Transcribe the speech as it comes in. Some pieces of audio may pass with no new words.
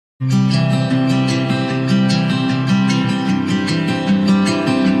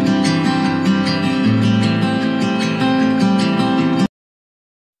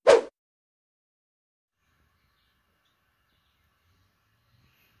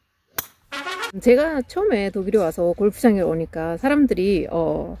제가 처음에 독일에 와서 골프장에 오니까 사람들이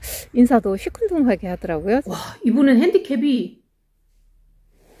인사도 시큰둥하게 하더라고요. 와, 이분은 핸디캡이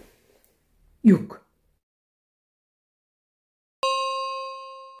 6.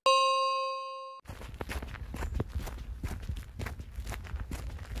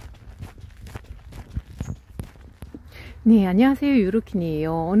 네, 안녕하세요.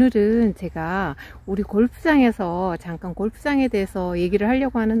 유로킨이에요. 오늘은 제가 우리 골프장에서 잠깐 골프장에 대해서 얘기를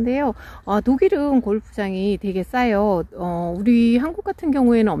하려고 하는데요. 독일은 골프장이 되게 싸요. 우리 한국 같은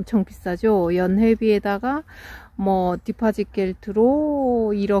경우에는 엄청 비싸죠. 연회비에다가 뭐 디파짓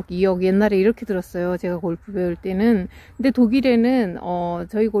겔트로 1억, 2억 옛날에 이렇게 들었어요. 제가 골프 배울 때는. 근데 독일에는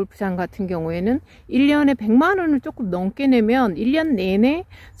저희 골프장 같은 경우에는 1년에 100만 원을 조금 넘게 내면 1년 내내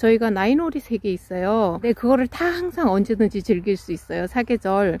저희가 나인홀이 3개 있어요. 근데 그거를 다 항상 언제든지 즐길 수 있어요.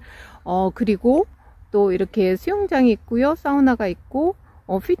 사계절. 그리고 또 이렇게 수영장이 있고요. 사우나가 있고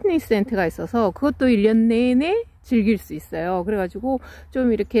피트니스 센터가 있어서 그것도 1년 내내 즐길 수 있어요. 그래가지고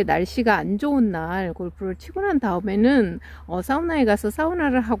좀 이렇게 날씨가 안 좋은 날 골프를 치고 난 다음에는 사우나에 가서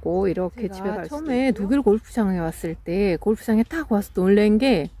사우나를 하고 이렇게 집에 갈 수 있어요. 처음에 독일 골프장에 왔을 때 골프장에 딱 와서 놀란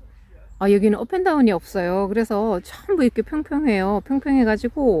게 여기는 업앤다운이 없어요. 그래서 전부 이렇게 평평해요.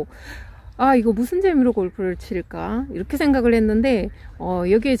 평평해가지고 이거 무슨 재미로 골프를 칠까 이렇게 생각을 했는데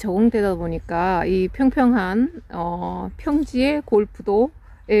여기에 적응되다 보니까 이 평평한 평지의 골프도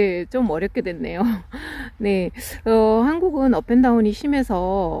좀 어렵게 됐네요. 네, 한국은 업앤다운이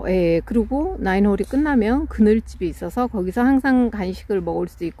심해서, 그리고 나인홀이 끝나면 그늘집이 있어서 거기서 항상 간식을 먹을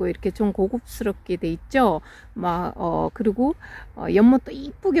수 있고 이렇게 좀 고급스럽게 돼 있죠. 그리고 연못도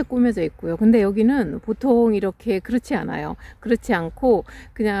이쁘게 꾸며져 있고요. 근데 여기는 보통 이렇게 그렇지 않아요. 그렇지 않고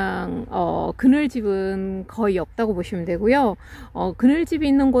그냥 그늘집은 거의 없다고 보시면 되고요. 그늘집이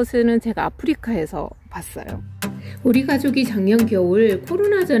있는 곳에는 제가 아프리카에서 봤어요. 우리 가족이 작년 겨울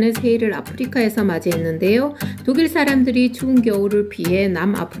코로나 전에 새해를 아프리카에서 맞이했는데요. 독일 사람들이 추운 겨울을 피해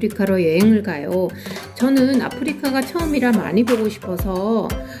남아프리카로 여행을 가요. 저는 아프리카가 처음이라 많이 보고 싶어서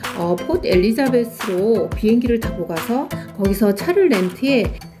포트 엘리자베스로 비행기를 타고 가서 거기서 차를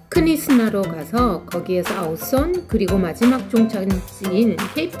렌트해 크니스나로 가서 거기에서 아웃선 그리고 마지막 종착지인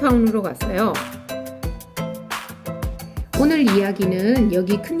케이프타운으로 갔어요. 오늘 이야기는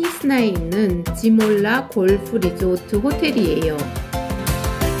여기 크니스나에 있는 지몰라 골프 리조트 호텔이에요.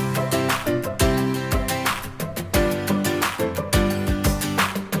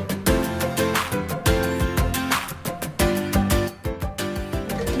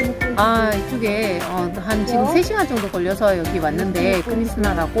 이쪽에 한 지금 3시간 정도 걸려서 여기 왔는데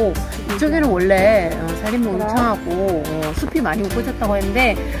크니스나라고 이쪽에는 원래 산림이 울창하고 숲이 많이 우거졌다고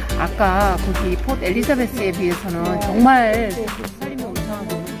했는데 아까 거기 포트 엘리자베스에 비해서는 정말 산림이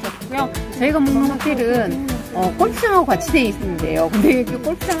울창하고 우거졌고요. 저희가 묵는 호텔은 골프장하고 같이 돼 있는데요. 근데 여기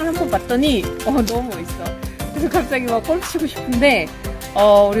골프장을 한번 봤더니 너무 멋있어. 그래서 갑자기 막 골프 치고 싶은데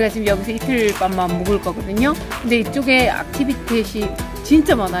우리가 지금 여기서 이틀 밤만 묵을 거거든요. 근데 이쪽에 액티비티이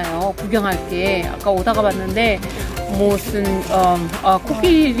진짜 많아요. 구경할 게. 아까 오다가 봤는데 무슨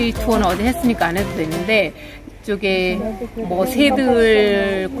코끼리 투어는 어제 했으니까 안 해도 되는데 이쪽에 뭐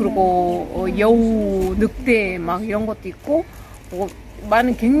새들 그리고 여우, 늑대 막 이런 것도 있고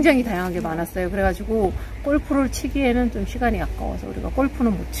많은 굉장히 다양하게 많았어요. 그래가지고 골프를 치기에는 좀 시간이 아까워서 우리가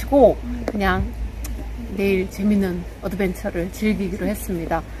골프는 못 치고 그냥 내일 재밌는 어드벤처를 즐기기로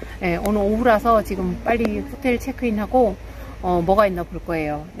했습니다. 오늘 오후라서 지금 빨리 호텔 체크인하고 뭐가 있나 볼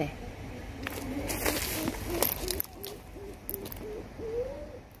거예요. 네.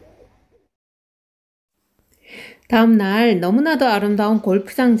 다음날 너무나도 아름다운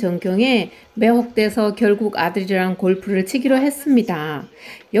골프장 전경에 매혹돼서 결국 아들이랑 골프를 치기로 했습니다.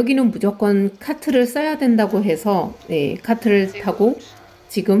 여기는 무조건 카트를 써야 된다고 해서 카트를 타고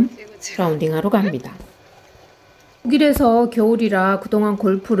지금 라운딩하러 갑니다. 독일에서 겨울이라 그동안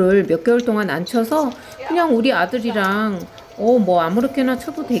골프를 몇 개월 동안 안 쳐서 그냥 우리 아들이랑 뭐 아무렇게나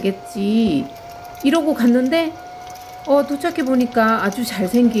쳐도 되겠지 이러고 갔는데 도착해 보니까 아주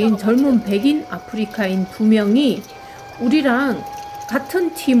잘생긴 젊은 백인 아프리카인 2명이 우리랑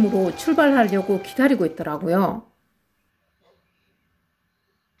같은 팀으로 출발하려고 기다리고 있더라고요.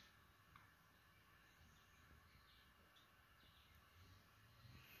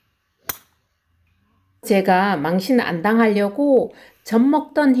 제가 망신 안 당하려고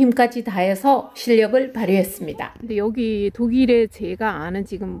젖먹던 힘까지 다해서 실력을 발휘했습니다. 근데 여기 독일에 제가 아는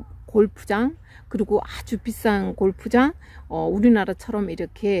지금 골프장 그리고 아주 비싼 골프장, 우리나라처럼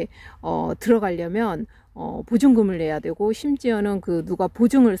이렇게 들어가려면 보증금을 내야 되고, 심지어는 누가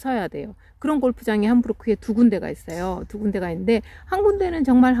보증을 서야 돼요. 그런 골프장이 함부르크에 2군데가 있어요. 2군데가 있는데, 한 군데는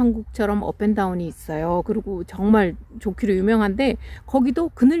정말 한국처럼 업앤다운이 있어요. 그리고 정말 좋기로 유명한데, 거기도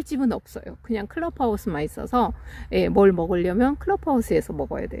그늘집은 없어요. 그냥 클럽하우스만 있어서, 뭘 먹으려면 클럽하우스에서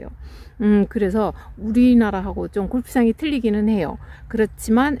먹어야 돼요. 그래서 우리나라하고 좀 골프장이 틀리기는 해요.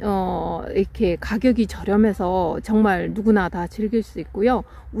 그렇지만 이렇게 가격이 저렴해서 정말 누구나 다 즐길 수 있고요.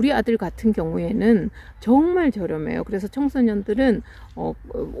 우리 아들 같은 경우에는 정말 저렴해요. 그래서 청소년들은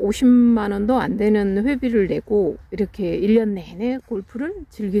 50만 원도 안 되는 회비를 내고 이렇게 1년 내내 골프를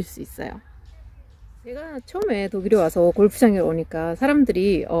즐길 수 있어요. 제가 처음에 독일에 와서 골프장에 오니까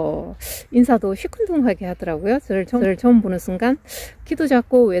사람들이 인사도 시큰둥하게 하더라고요. 저를 처음 보는 순간 키도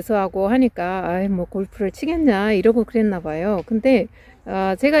작고 왜소하고 하니까 아이 뭐 골프를 치겠냐 이러고 그랬나 봐요. 근데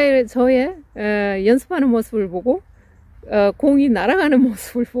제가 저의 연습하는 모습을 보고 공이 날아가는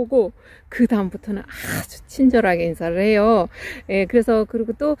모습을 보고 그 다음부터는 아주 친절하게 인사를 해요. 그래서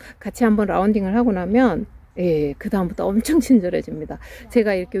그리고 또 같이 한번 라운딩을 하고 나면 그 다음부터 엄청 친절해집니다.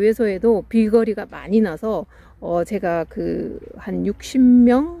 제가 이렇게 외소해도 비거리가 많이 나서 제가 한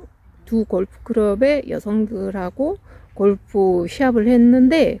 60명 두 골프클럽의 여성들하고 골프 시합을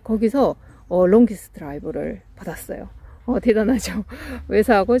했는데 거기서 롱기스 드라이브를 받았어요. 대단하죠.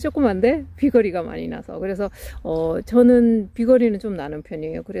 외사하고 조그만데 비거리가 많이 나서. 그래서 저는 비거리는 좀 나는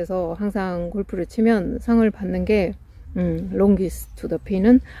편이에요. 그래서 항상 골프를 치면 상을 받는 게 롱기스 투 더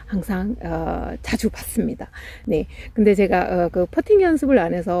핀은 항상 자주 받습니다. 네, 근데 제가 퍼팅 연습을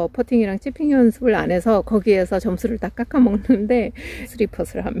안 해서, 퍼팅이랑 치핑 연습을 안 해서 거기에서 점수를 다 깎아 먹는데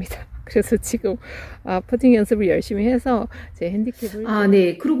 3퍼스를 합니다. 그래서 지금 퍼팅 연습을 열심히 해서 제 핸디캡을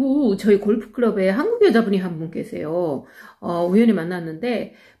네, 그리고 저희 골프클럽에 한국 여자분이 한 분 계세요. 우연히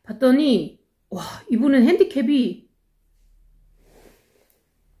만났는데 봤더니 와, 이분은 핸디캡이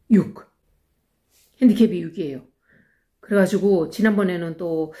 6, 핸디캡이 6이에요. 그래가지고 지난번에는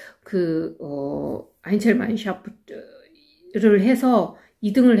또 아인첼만샤프트를 해서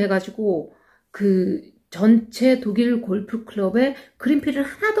 2등을 해가지고 전체 독일 골프클럽에 그린피를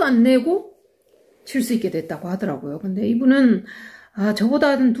하나도 안 내고 칠 수 있게 됐다고 하더라고요. 근데 이분은 저보다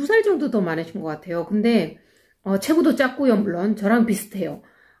한 2살 정도 더 많으신 것 같아요. 근데 체구도 작고요. 물론 저랑 비슷해요.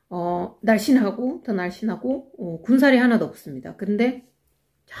 날씬하고 더 날씬하고 군살이 하나도 없습니다. 근데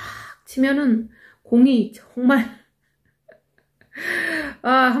쫙 치면은 공이 정말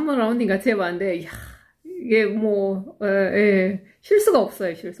한번 라운딩 같이 해봤는데 이야, 이게 뭐 실수가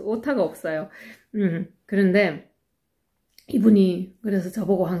없어요. 오타가 없어요. 그런데 이분이 그래서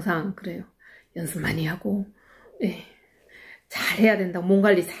저보고 항상 그래요. 연습 많이 하고 잘 해야 된다고, 몸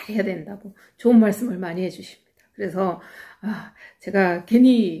관리 잘 해야 된다고 좋은 말씀을 많이 해주십니다. 그래서 제가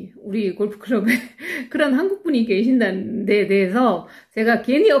괜히 우리 골프클럽에 그런 한국분이 계신다는 데 대해서 제가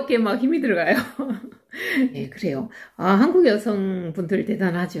괜히 어깨에 막 힘이 들어가요. 네, 그래요. 한국 여성분들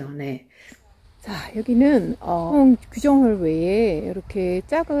대단하죠. 네. 자, 여기는 규정홀 외에 이렇게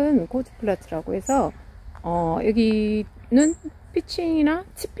작은 코트 플라츠라고 해서 여기는 피칭이나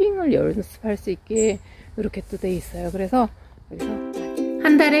치핑을 연습할 수 있게 이렇게 또 돼 있어요. 그래서 여기서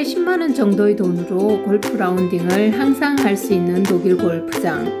한 달에 10만 원 정도의 돈으로 골프 라운딩을 항상 할 수 있는 독일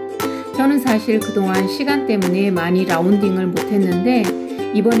골프장. 저는 사실 그동안 시간 때문에 많이 라운딩을 못했는데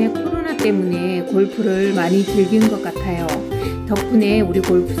이번에 코로나 때문에 골프를 많이 즐긴 것 같아요. 덕분에 우리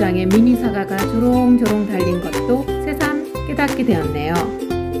골프장에 미니 사과가 조롱조롱 달린 것도 새삼 깨닫게 되었네요.